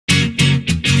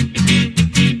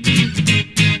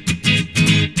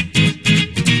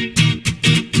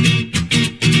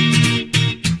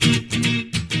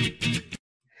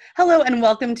and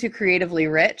welcome to Creatively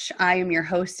Rich. I am your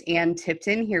host, Ann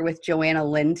Tipton, here with Johanna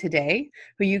Lynn today,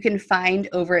 who you can find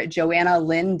over at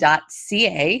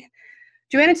johannalynn.ca.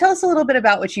 Johanna, tell us a little bit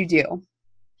about what you do.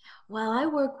 Well, I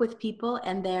work with people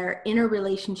and their inner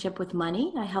relationship with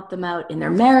money. I help them out in their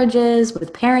marriages,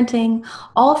 with parenting,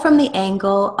 all from the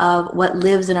angle of what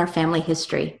lives in our family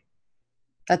history.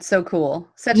 That's so cool.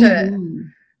 Mhm.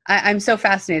 I'm so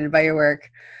fascinated by your work.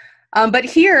 But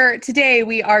here today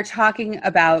we are talking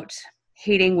about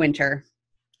hating winter.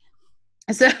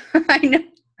 So I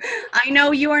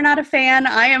know you are not a fan.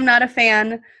 I am not a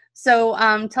fan. So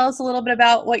tell us a little bit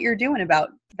about what you're doing about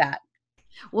that.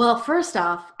 Well, first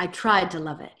off, I tried to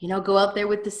love it. Go out there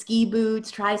with the ski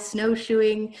boots, try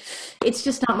snowshoeing. It's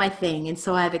just not my thing. And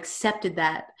so I've accepted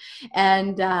that.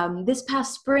 And this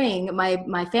past spring,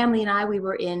 my family and I, we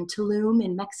were in Tulum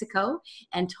in Mexico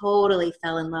and totally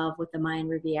fell in love with the Mayan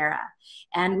Riviera.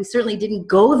 And we certainly didn't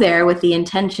go there with the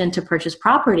intention to purchase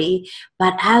property.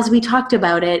 But as we talked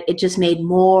about it, it just made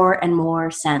more and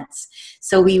more sense.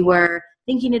 So we were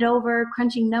thinking it over,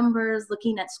 crunching numbers,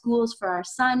 looking at schools for our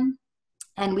son.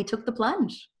 And we took the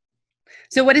plunge.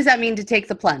 So what does that mean to take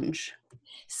the plunge?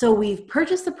 So we've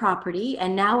purchased the property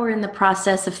and now we're in the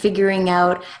process of figuring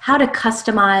out how to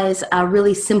customize a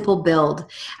really simple build.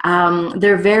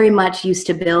 They're very much used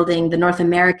to building the North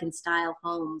American style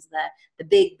homes, the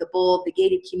big, the bold, the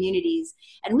gated communities.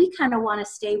 And we kind of want to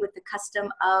stay with the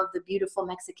custom of the beautiful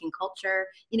Mexican culture,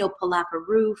 palapa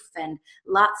roof and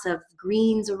lots of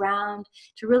greens around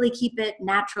to really keep it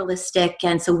naturalistic.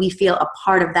 And so we feel a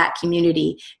part of that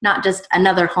community, not just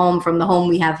another home from the home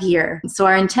we have here. So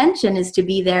our intention is to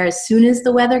be there as soon as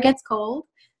the weather gets cold,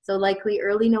 so likely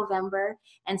early November,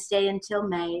 and stay until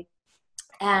May.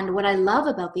 And what I love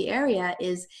about the area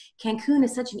is Cancun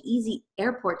is such an easy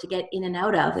airport to get in and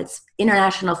out of. It's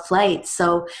international flights,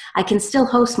 so I can still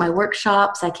host my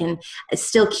workshops. I can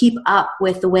still keep up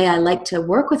with the way I like to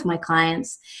work with my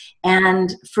clients.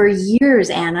 And for years,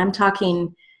 Anne, I'm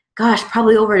talking,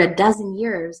 probably over a dozen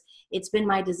years, it's been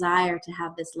my desire to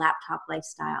have this laptop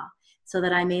lifestyle, so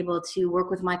that I'm able to work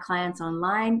with my clients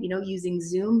online, using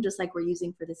Zoom, just like we're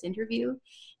using for this interview.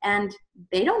 And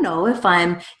they don't know if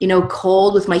I'm,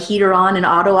 cold with my heater on in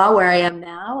Ottawa, where I am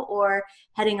now, or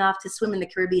heading off to swim in the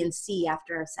Caribbean Sea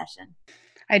after our session.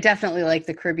 I definitely like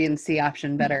the Caribbean Sea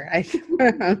option better.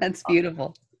 That's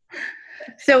beautiful.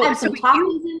 So some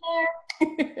toppings in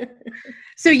there.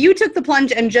 So you took the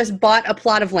plunge and just bought a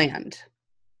plot of land.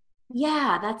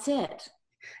 Yeah, that's it.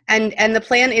 And the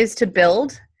plan is to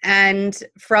build. And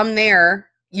from there,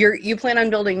 you plan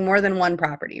on building more than one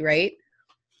property, right?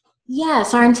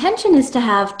 Yes, our intention is to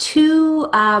have two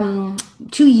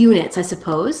units, I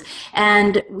suppose,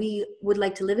 and we would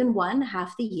like to live in one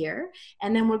half the year,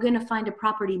 and then we're going to find a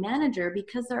property manager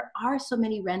because there are so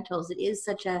many rentals. It is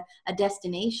such a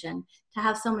destination to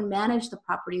have someone manage the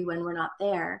property when we're not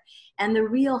there. And the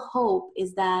real hope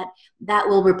is that that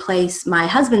will replace my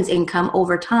husband's income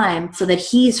over time so that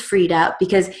he's freed up,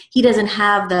 because he doesn't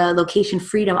have the location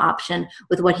freedom option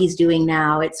with what he's doing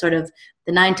now. It's sort of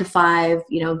the 9 to 5,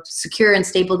 secure and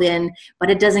stapled in,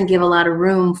 but it doesn't give a lot of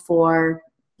room for,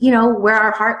 where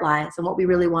our heart lies and what we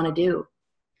really want to do.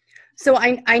 So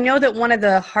I know that one of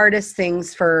the hardest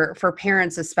things for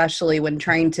parents, especially when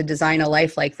trying to design a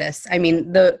life like this,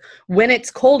 when it's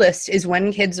coldest is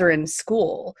when kids are in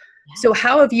school. Yeah. So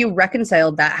how have you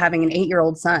reconciled that, having an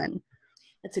 8-year-old son?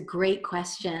 That's a great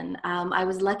question. I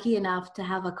was lucky enough to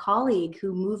have a colleague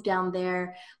who moved down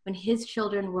there when his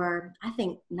children were, I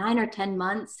think, 9 or 10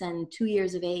 months and 2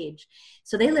 years of age.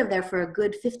 So they lived there for a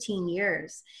good 15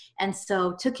 years. And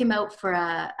so took him out for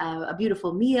a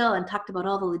beautiful meal and talked about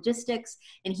all the logistics.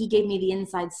 And he gave me the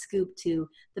inside scoop to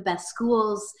the best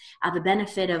schools, the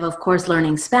benefit of course,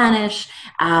 learning Spanish,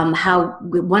 how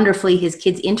wonderfully his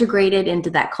kids integrated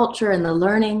into that culture and the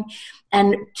learning.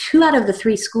 And 2 out of the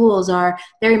 3 schools are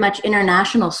very much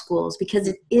international schools because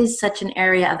it is such an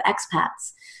area of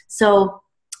expats. So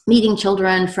meeting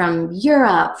children from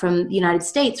Europe, from the United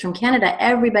States, from Canada,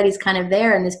 everybody's kind of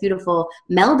there in this beautiful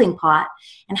melding pot,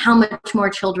 and how much more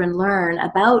children learn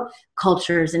about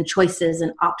cultures and choices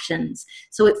and options.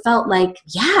 So it felt like,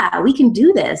 yeah, we can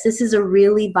do this. This is a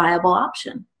really viable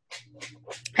option.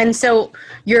 And so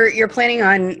you're planning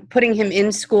on putting him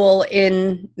in school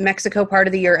in Mexico part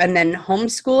of the year and then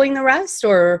homeschooling the rest,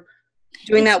 or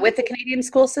doing that with the Canadian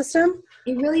school system?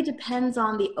 It really depends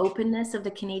on the openness of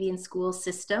the Canadian school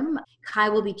system. Kai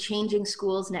will be changing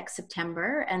schools next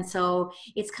September, and so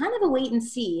it's kind of a wait and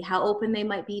see how open they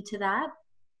might be to that.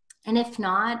 And if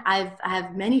not, I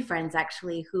have many friends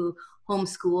actually who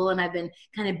homeschool, and I've been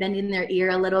kind of bending their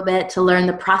ear a little bit to learn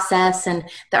the process. And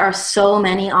there are so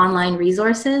many online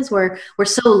resources. We're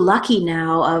so lucky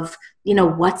now of,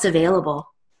 what's available.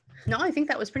 No, I think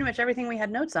that was pretty much everything we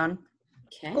had notes on.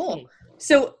 Okay. Cool.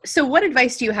 So what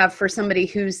advice do you have for somebody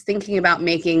who's thinking about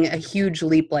making a huge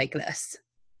leap like this?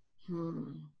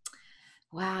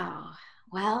 Wow.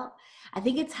 Well, I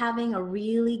think it's having a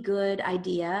really good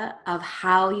idea of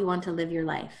how you want to live your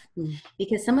life.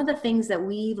 Because some of the things that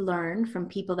we've learned from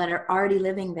people that are already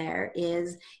living there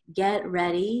is get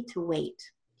ready to wait.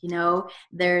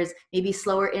 There's maybe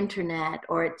slower internet,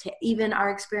 or even our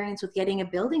experience with getting a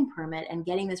building permit and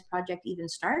getting this project even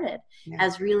started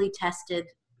has really tested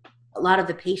a lot of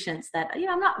the patience that,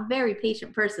 I'm not a very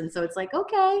patient person. So it's like,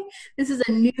 okay, this is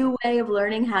a new way of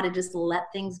learning how to just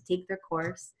let things take their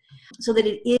course, so that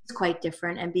it is quite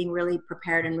different, and being really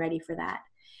prepared and ready for that.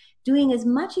 Doing as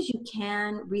much as you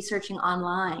can researching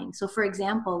online. So for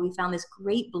example, we found this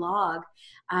great blog.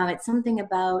 It's something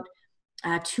about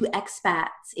two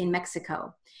expats in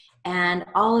Mexico, and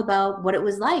all about what it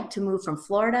was like to move from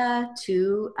Florida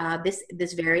to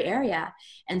this very area.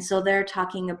 And so they're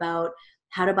talking about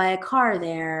how to buy a car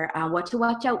there, what to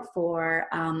watch out for,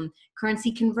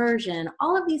 currency conversion,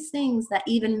 all of these things, that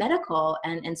even medical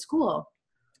and school,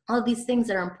 all of these things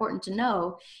that are important to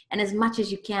know, and as much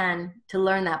as you can to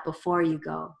learn that before you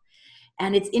go.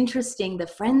 And it's interesting, the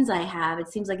friends I have,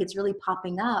 it seems like it's really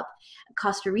popping up.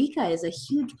 Costa Rica is a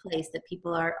huge place that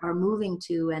people are moving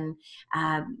to, and,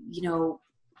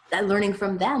 learning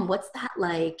from them, what's that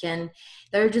like? And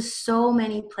there are just so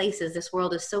many places. This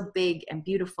world is so big and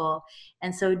beautiful.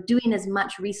 And so doing as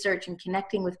much research and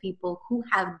connecting with people who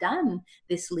have done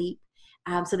this leap,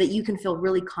 so that you can feel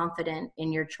really confident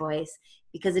in your choice,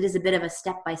 because it is a bit of a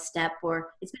step-by-step,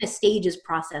 or it's been a stages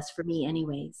process for me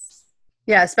anyways.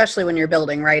 Yeah, especially when you're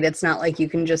building, right? It's not like you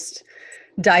can just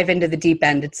dive into the deep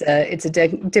end. It's a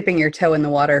dipping your toe in the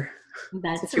water.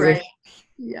 That's right.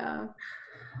 Yeah.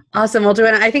 Awesome. Well,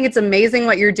 Johanna, I think it's amazing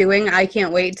what you're doing. I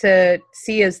can't wait to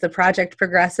see as the project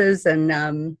progresses, and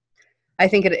I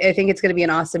think it's going to be an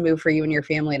awesome move for you and your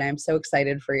family, and I'm so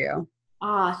excited for you.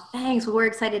 Oh, thanks. Well, we're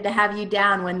excited to have you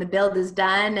down when the build is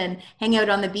done, and hang out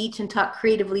on the beach and talk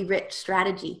creatively rich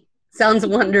strategy. Sounds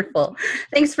wonderful.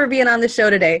 Thanks for being on the show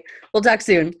today. We'll talk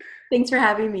soon. Thanks for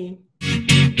having me.